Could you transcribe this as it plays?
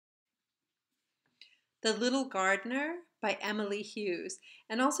The Little Gardener by Emily Hughes.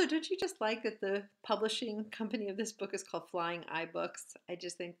 And also, don't you just like that the publishing company of this book is called Flying Eye Books? I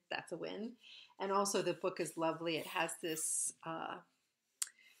just think that's a win. And also, the book is lovely. It has this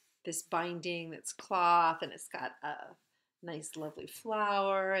binding that's cloth, and it's got a nice, lovely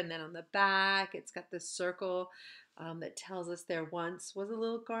flower. And then on the back, it's got this circle that tells us there once was a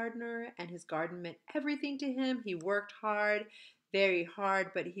little gardener, and his garden meant everything to him. He worked hard, very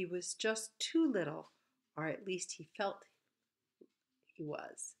hard, but he was just too little, or at least he felt he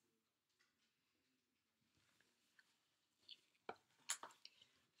was.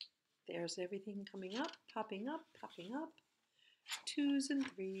 There's everything coming up, popping up, popping up. Twos and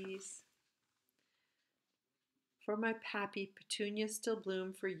threes. For my pappy, petunias still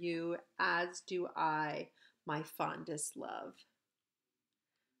bloom for you, as do I, my fondest love.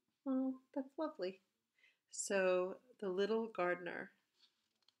 Oh, that's lovely. So, the little gardener.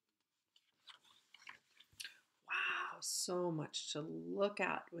 Wow, so much to look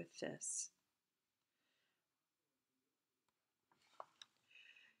at with this.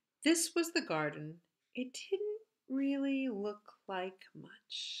 This was the garden. It didn't really look like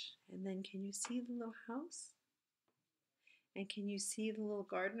much. And then can you see the little house? And can you see the little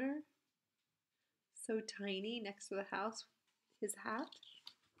gardener? So tiny next to the house, his hat.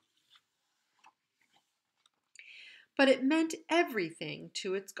 But it meant everything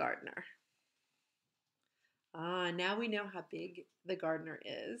to its gardener. Ah, now we know how big the gardener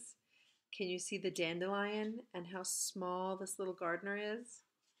is. Can you see the dandelion and how small this little gardener is?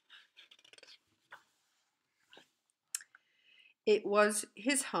 It was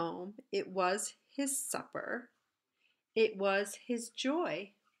his home. It was his supper. It was his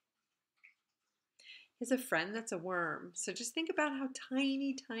joy. He's a friend that's a worm. So just think about how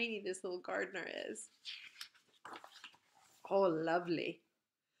tiny, tiny this little gardener is. Oh, lovely.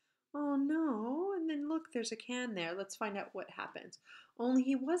 Oh no, and then look, there's a can there. Let's find out what happens. Only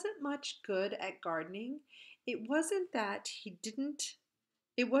he wasn't much good at gardening. It wasn't that he didn't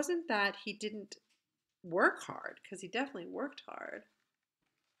it wasn't that he didn't work hard, because he definitely worked hard.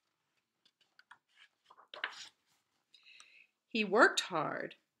 He worked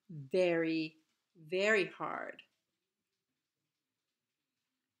hard, very, very hard.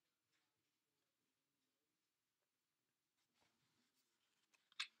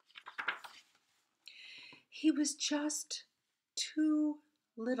 He was just too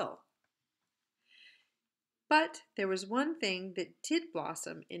little. But there was one thing that did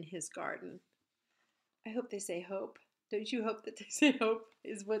blossom in his garden. I hope they say hope. Don't you hope that they say hope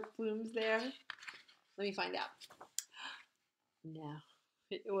is what blooms there? Let me find out. No,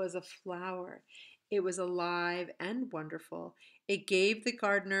 it was a flower. It was alive and wonderful. It gave the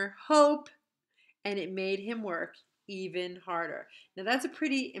gardener hope, and it made him work even harder. Now that's a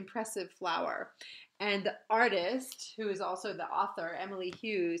pretty impressive flower. And the artist, who is also the author, Emily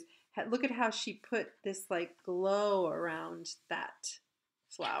Hughes, look at how she put this like glow around that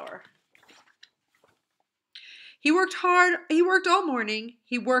flower. He worked hard. He worked all morning.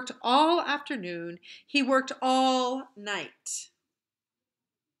 He worked all afternoon. He worked all night.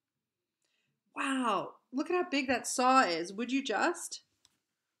 Wow, look at how big that saw is. Would you just?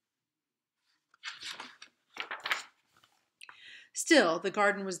 Still, the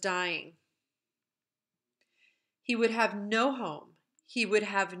garden was dying. He would have no home. He would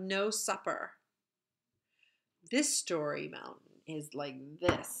have no supper. This story mountain is like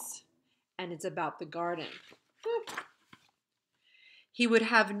this, and it's about the garden. He would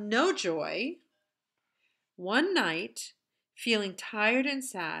have no joy. One night, feeling tired and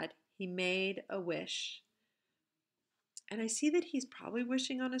sad, he made a wish. And I see that he's probably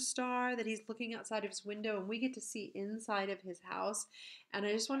wishing on a star, that he's looking outside of his window, and we get to see inside of his house. And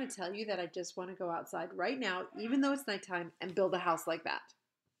I just want to tell you that I just want to go outside right now, even though it's nighttime, and build a house like that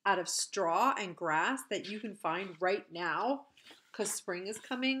out of straw and grass that you can find right now because spring is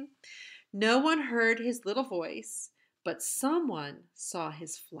coming. No one heard his little voice, but someone saw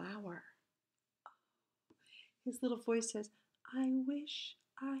his flower. His little voice says, I wish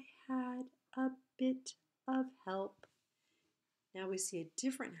I had a bit of help. Now we see a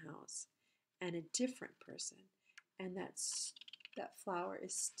different house and a different person, and that flower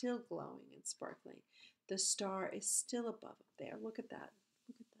is still glowing and sparkling. The star is still above up there. Look at that.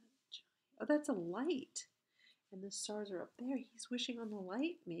 Look at that. Oh, that's a light. And the stars are up there. He's wishing on the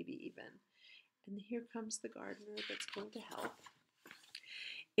light, maybe even. And here comes the gardener that's going to help.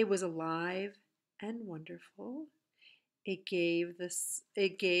 It was alive and wonderful. It gave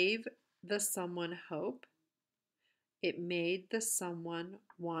the someone hope. It made the someone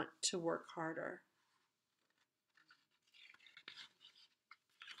want to work harder.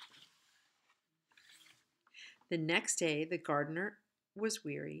 The next day, the gardener was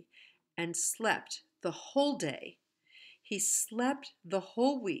weary and slept the whole day. He slept the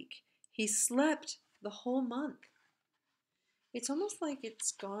whole week. He slept the whole month. It's almost like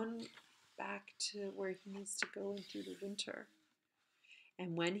it's gone back to where he needs to go in through the winter.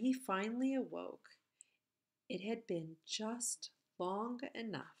 And when he finally awoke, it had been just long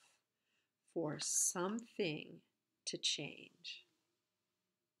enough for something to change.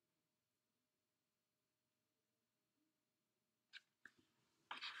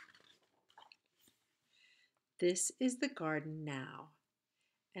 This is the garden now,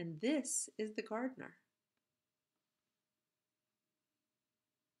 and this is the gardener.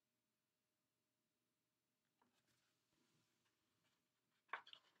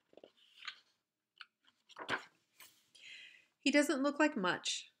 He doesn't look like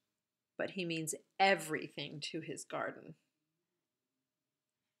much, but he means everything to his garden.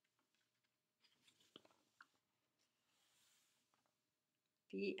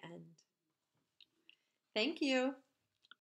 The end. Thank you.